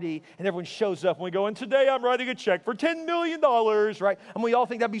party and everyone shows up and we go, and today I'm writing a check for $10 million, right? And we all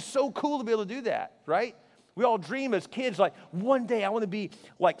think that'd be so cool to be able to do that, right? We all dream as kids, like, one day I want to be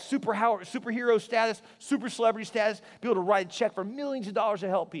like superhero status, super celebrity status, be able to write a check for millions of dollars to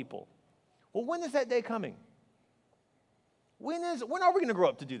help people. Well, when is that day coming? When are we going to grow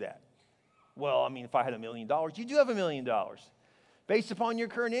up to do that? Well, I mean, if I had $1 million, you do have $1 million. Based upon your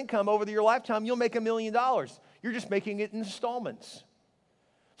current income over your lifetime, you'll make $1 million. You're just making it in installments.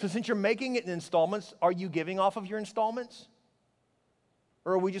 So since you're making it in installments, are you giving off of your installments?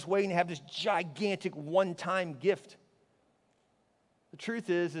 Or are we just waiting to have this gigantic one-time gift? The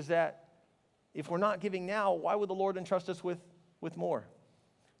truth is that if we're not giving now, why would the Lord entrust us with more?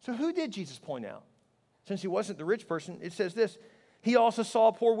 So who did Jesus point out? Since he wasn't the rich person, it says this. He also saw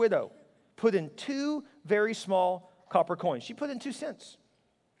a poor widow put in 2 very small copper coins. She put in 2 cents.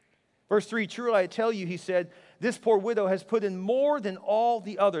 Verse 3, truly I tell you, he said, this poor widow has put in more than all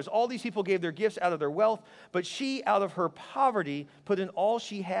the others. All these people gave their gifts out of their wealth, but she, out of her poverty, put in all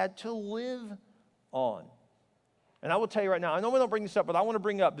she had to live on. And I will tell you right now, I know we don't bring this up, but I want to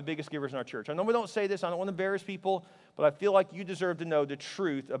bring up the biggest givers in our church. I know we don't say this, I don't want to embarrass people, but I feel like you deserve to know the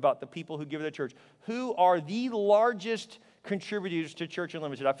truth about the people who give to the church. Who are the largest contributors to Church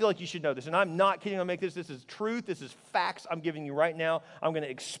Unlimited? I feel like you should know this, and I'm not kidding. This is truth. This is facts I'm giving you right now. I'm going to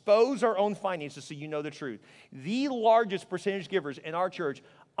expose our own finances so you know the truth. The largest percentage givers in our church,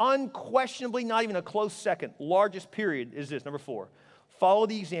 unquestionably, not even a close second, largest period is this, number 4. Follow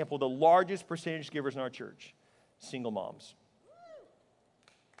the example, the largest percentage givers in our church, single moms.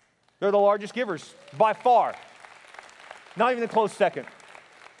 They're the largest givers by far. Not even a close second.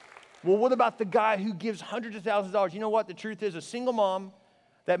 Well, what about the guy who gives hundreds of thousands of dollars? You know what? The truth is, a single mom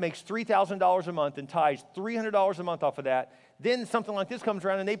that makes $3,000 a month and tithes $300 a month off of that, then something like this comes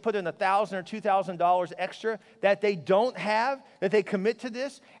around and they put in $1,000 or $2,000 extra that they don't have, that they commit to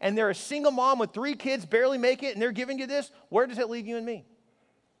this, and they're a single mom with 3 kids, barely make it, and they're giving you this. Where does it leave you and me?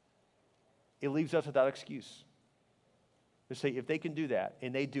 It leaves us without excuse. To say, if they can do that,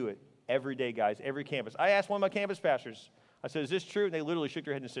 and they do it every day, guys, every campus. I asked one of my campus pastors, I said, is this true? And they literally shook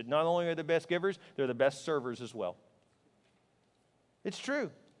their head and said, not only are they the best givers, they're the best servers as well. It's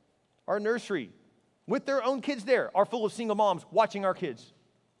true. Our nursery, with their own kids there, are full of single moms watching our kids.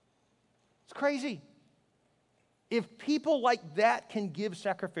 It's crazy. If people like that can give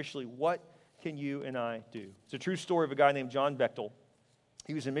sacrificially, what can you and I do? It's a true story of a guy named John Bechtel.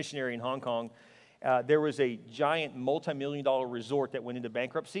 He was a missionary in Hong Kong. There was a giant multi-million-dollar resort that went into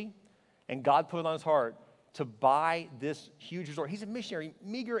bankruptcy, and God put it on his heart to buy this huge resort. He's a missionary,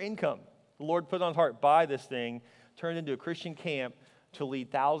 meager income. The Lord put it on his heart, buy this thing, turn it into a Christian camp to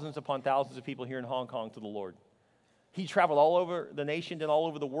lead thousands upon thousands of people here in Hong Kong to the Lord. He traveled all over the nation and all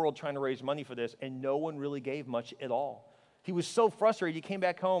over the world trying to raise money for this, and no one really gave much at all. He was so frustrated. He came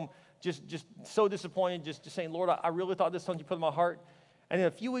back home just so disappointed, just saying, Lord, I really thought this is something you put in my heart. And then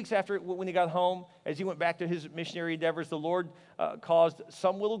a few weeks after, when he got home, as he went back to his missionary endeavors, the Lord caused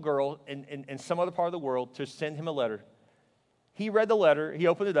some little girl in some other part of the world to send him a letter. He read the letter, he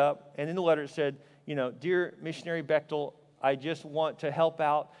opened it up, and in the letter it said, dear missionary Bechtel, I just want to help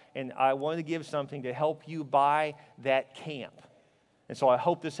out, and I want to give something to help you buy that camp. And so I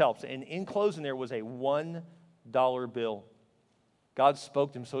hope this helps. And in closing there was a $1 bill. God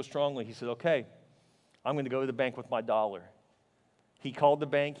spoke to him so strongly, he said, okay, I'm going to go to the bank with my dollar. He called the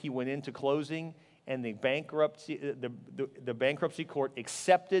bank, he went into closing, and the bankruptcy court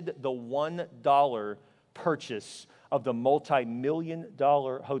accepted the $1 purchase of the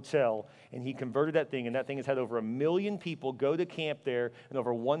multi-million-dollar hotel, and he converted that thing, and that thing has had over 1 million people go to camp there, and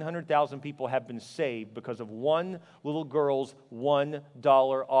over 100,000 people have been saved because of one little girl's $1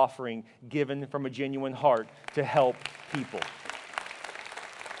 offering given from a genuine heart to help people.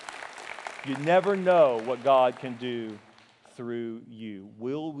 You never know what God can do through you.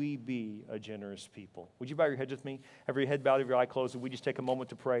 Will we be a generous people? Would you bow your heads with me? Have your head bowed, have your eye closed, and we just take a moment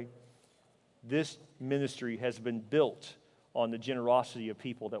to pray. This ministry has been built on the generosity of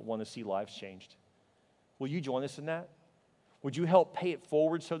people that want to see lives changed. Will you join us in that? Would you help pay it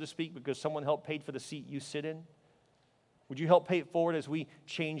forward, so to speak, because someone helped pay for the seat you sit in? Would you help pay it forward as we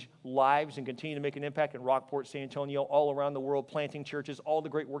change lives and continue to make an impact in Rockport, San Antonio, all around the world, planting churches, all the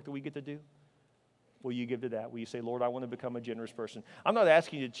great work that we get to do? Will you give to that? Will you say, Lord, I want to become a generous person? I'm not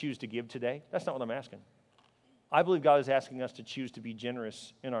asking you to choose to give today. That's not what I'm asking. I believe God is asking us to choose to be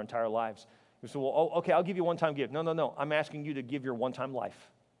generous in our entire lives. You say, well, okay, I'll give you a one-time gift. No. I'm asking you to give your one-time life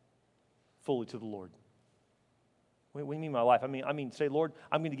fully to the Lord. What do you mean my life? I mean, say, Lord,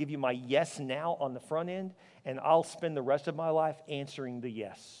 I'm going to give you my yes now on the front end, and I'll spend the rest of my life answering the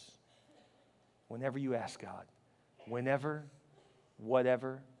yes. Whenever you ask God, whenever,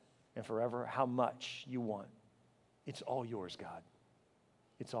 whatever, and forever, how much you want. It's all yours, God.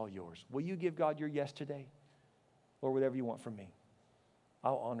 It's all yours. Will you give God your yes today? Lord, whatever you want from me,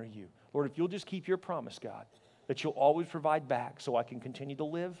 I'll honor you. Lord, if you'll just keep your promise, God, that you'll always provide back so I can continue to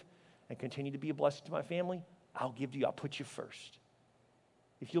live and continue to be a blessing to my family, I'll give to you. I'll put you first.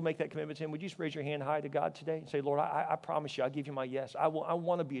 If you'll make that commitment to him, would you just raise your hand high to God today and say, Lord, I promise you, I'll give you my yes. I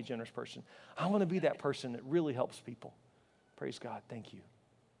want to be a generous person. I want to be that person that really helps people. Praise God. Thank you.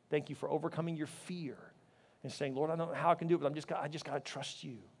 Thank you for overcoming your fear and saying, Lord, I don't know how I can do it, but I just got to trust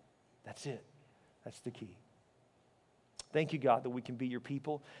you. That's it. That's the key. Thank you, God, that we can be your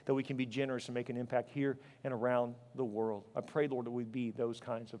people, that we can be generous and make an impact here and around the world. I pray, Lord, that we be those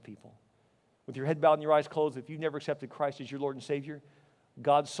kinds of people. With your head bowed and your eyes closed, if you've never accepted Christ as your Lord and Savior,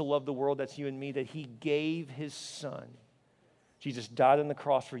 God so loved the world, that's you and me, that he gave his son. Jesus died on the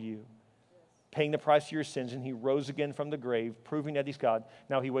cross for you, paying the price for your sins, and he rose again from the grave, proving that he's God.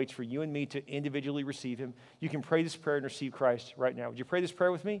 Now he waits for you and me to individually receive him. You can pray this prayer and receive Christ right now. Would you pray this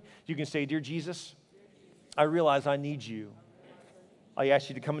prayer with me? You can say, Dear Jesus, I realize I need you. I ask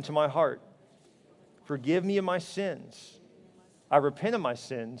you to come into my heart. Forgive me of my sins. I repent of my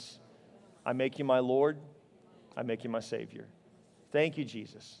sins. I make you my Lord. I make you my Savior. Thank you,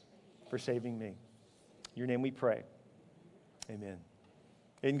 Jesus, for saving me. In your name we pray. Amen.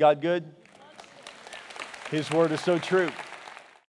 Isn't God good? His word is so true.